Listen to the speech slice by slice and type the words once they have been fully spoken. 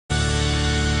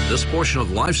This portion of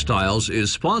Lifestyles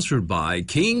is sponsored by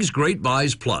King's Great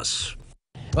Buys Plus.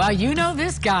 Well, you know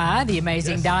this guy, the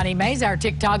amazing Donnie Mays, our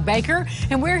TikTok baker,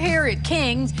 and we're here at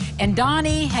King's, and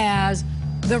Donnie has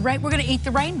we're going to eat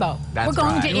the rainbow. That's we're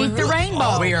going to eat the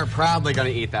rainbow. We are proudly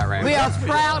going to eat that rainbow. We are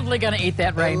proudly going to eat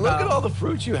that rainbow. And look at all the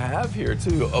fruits you have here,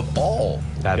 too, of all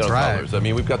That's right. colors. I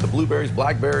mean, we've got the blueberries,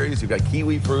 blackberries, you've got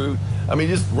kiwi fruit. I mean,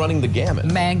 just running the gamut.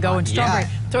 Mango and strawberry. Yeah.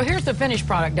 So here's the finished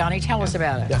product, Donnie. Tell us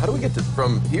about it. Yeah, how do we get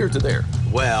from here to there?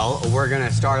 Well, we're going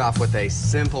to start off with a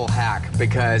simple hack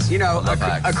because, you know,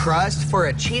 a crust for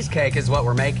a cheesecake is what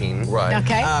we're making. Right.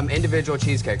 Okay. Individual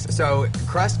cheesecakes. So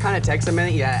crust kind of takes a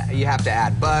minute. Yeah, you have to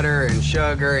add butter and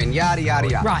sugar and yada, yada,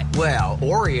 yada. Right. Well,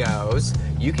 Oreos,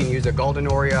 you can use a golden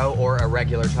Oreo or a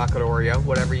regular chocolate Oreo,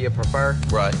 whatever you prefer.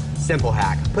 Right. Simple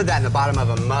hack. Put that in the bottom of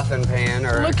a muffin pan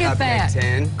or Look a at that. cupcake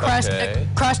tin.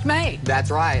 Crust made.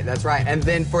 That's right, that's right. And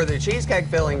then for the cheesecake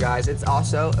filling, guys, it's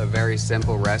also a very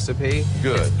simple recipe.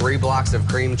 Good. It's 3 blocks of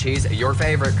cream cheese, your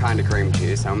favorite kind of cream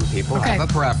cheese. Some people have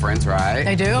a preference, right?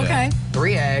 They do? Okay.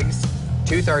 3 eggs,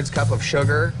 2/3 cup of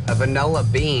sugar, a vanilla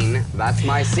bean. That's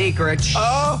my secret.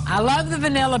 Oh! I love the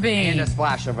vanilla bean. And a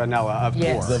splash of vanilla, of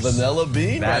course. The vanilla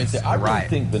bean right That's there. I really right.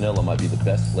 think vanilla might be the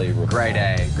best flavor. Grade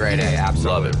A, grade A,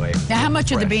 absolutely. Now, how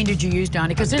much of the bean did you use,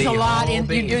 Donnie? Because there's The a lot whole in.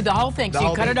 bean. You do the whole thing. The So you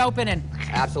whole cut it bean. open and.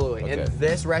 Absolutely. Okay. And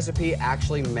this recipe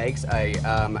actually makes a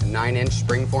 9-inch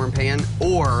springform pan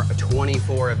or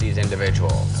 24 of these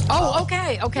individuals. Oh,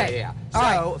 okay, okay. Yeah. All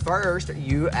So right. first,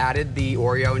 you added the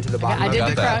Oreo into the bottom I of did the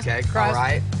the crust, cupcake. crust. All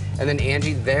right. And then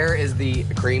Angie, there is the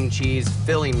cream cheese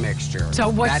filling mixture. So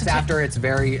what's That's the after it's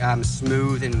very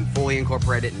smooth and fully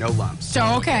incorporated, no lumps. So,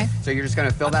 okay. So you're just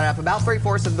gonna fill that up about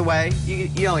 3/4 of the way.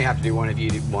 You only have to do one if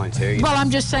you want to. Well, I'm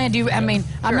just saying, I'm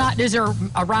Sure. not, is there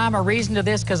a rhyme or reason to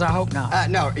this? Because I hope not.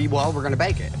 No, well, we're gonna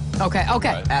bake it. Okay,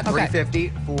 okay. At okay.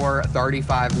 350 for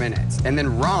 35 minutes. And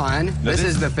then Ron, this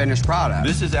is the finished product.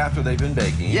 This is after they've been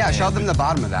baking. Yeah, show and- them the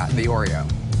bottom of that, the Oreo.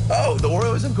 Oh, the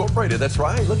Oreo is incorporated. That's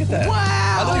right. Look at that. Wow.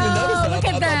 I didn't even notice that. Look I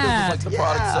at thought that. this was like the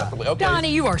product separately. Okay.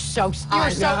 Donnie, you are so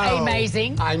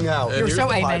amazing. I know. And You're here's so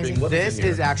the piping. amazing. What This in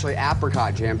here? is actually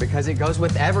apricot jam because it goes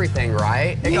with everything,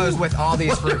 right? It goes with all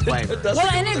these fruit flavors. Well,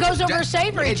 and it goes over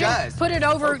savory It too. does. Put it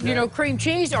over, cream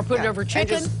cheese, or put it over And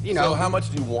chicken. just, So how much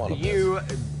do you want of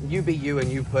this? You be you and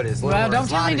you put as little Well, or don't as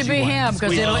tell lot me to as be you want. him,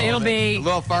 because Squeeze it'll it. be A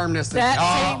little firmness.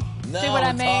 that. See what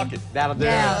I mean? Talking. That'll do.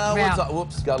 Yeah. Yeah.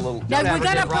 Whoops, got a little. Now, Don't we ever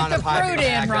gotta get Ron put the a pipe fruit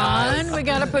bag, in, guys. Ron. We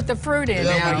gotta put the fruit in.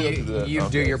 Yeah, Now we you, don't do that. you do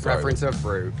Okay, your sorry. preference of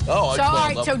fruit. Oh, So, all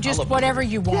right, so just whatever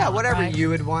you want. Yeah, whatever right? you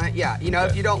would want. Yeah, you know,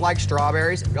 if you don't like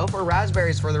strawberries, go for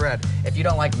raspberries for the red. If you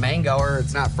don't like mango or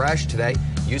it's not fresh today,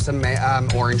 use some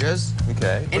oranges.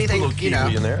 Okay. Anything, Let's put a little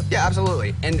kiwi in there. Yeah,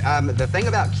 absolutely. And the thing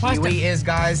about kiwi is,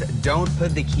 guys, don't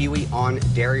put the kiwi on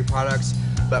dairy products,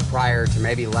 but prior to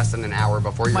maybe less than an hour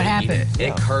before you're What going to eat it. happens?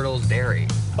 It curdles dairy.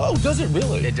 Oh, does it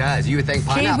really? It does. You would think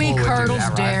pineapple Kiwi would do curdles that,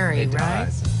 right? dairy, It right?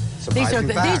 does. These are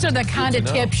Surprising fact. the kind of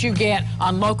to know. tips you get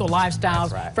on Local Lifestyles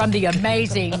That's right. from the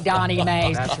amazing Donnie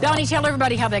Mays. That's right. Donnie, tell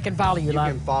everybody how they can follow you, You love.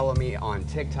 can follow me on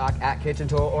TikTok at Kitchen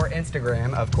Tool or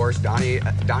Instagram, of course,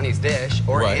 Donnie's Dish,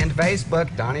 or Right. and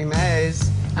Facebook, Donnie Mays.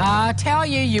 I tell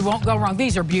you, you won't go wrong.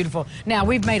 These are beautiful. Now,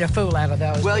 we've made a fool out of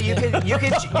those. Well, you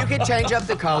could change up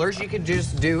the colors. You could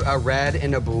just do a red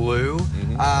and a blue,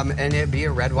 and it'd be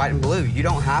a red, white, and blue. You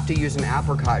don't have to use an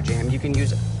apricot jam. You can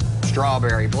use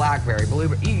strawberry, blackberry,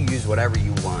 blueberry. You can use whatever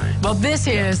you want. Well, this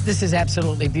is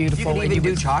absolutely You beautiful. can and even do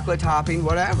would- chocolate topping,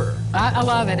 whatever. I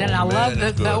love it, and I love man, the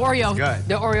it's Oreo. Good.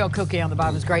 The Oreo cookie on the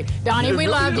bottom is great. Donnie, we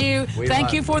love you. We Thank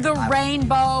love you for the you.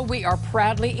 rainbow. We are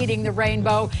proudly eating the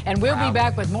rainbow, and we'll be Proudly.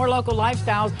 back with more Local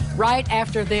Lifestyles right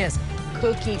after this.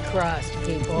 Cookie crust,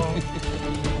 people.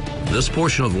 This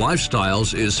portion of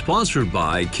Lifestyles is sponsored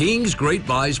by King's Great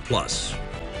Buys Plus.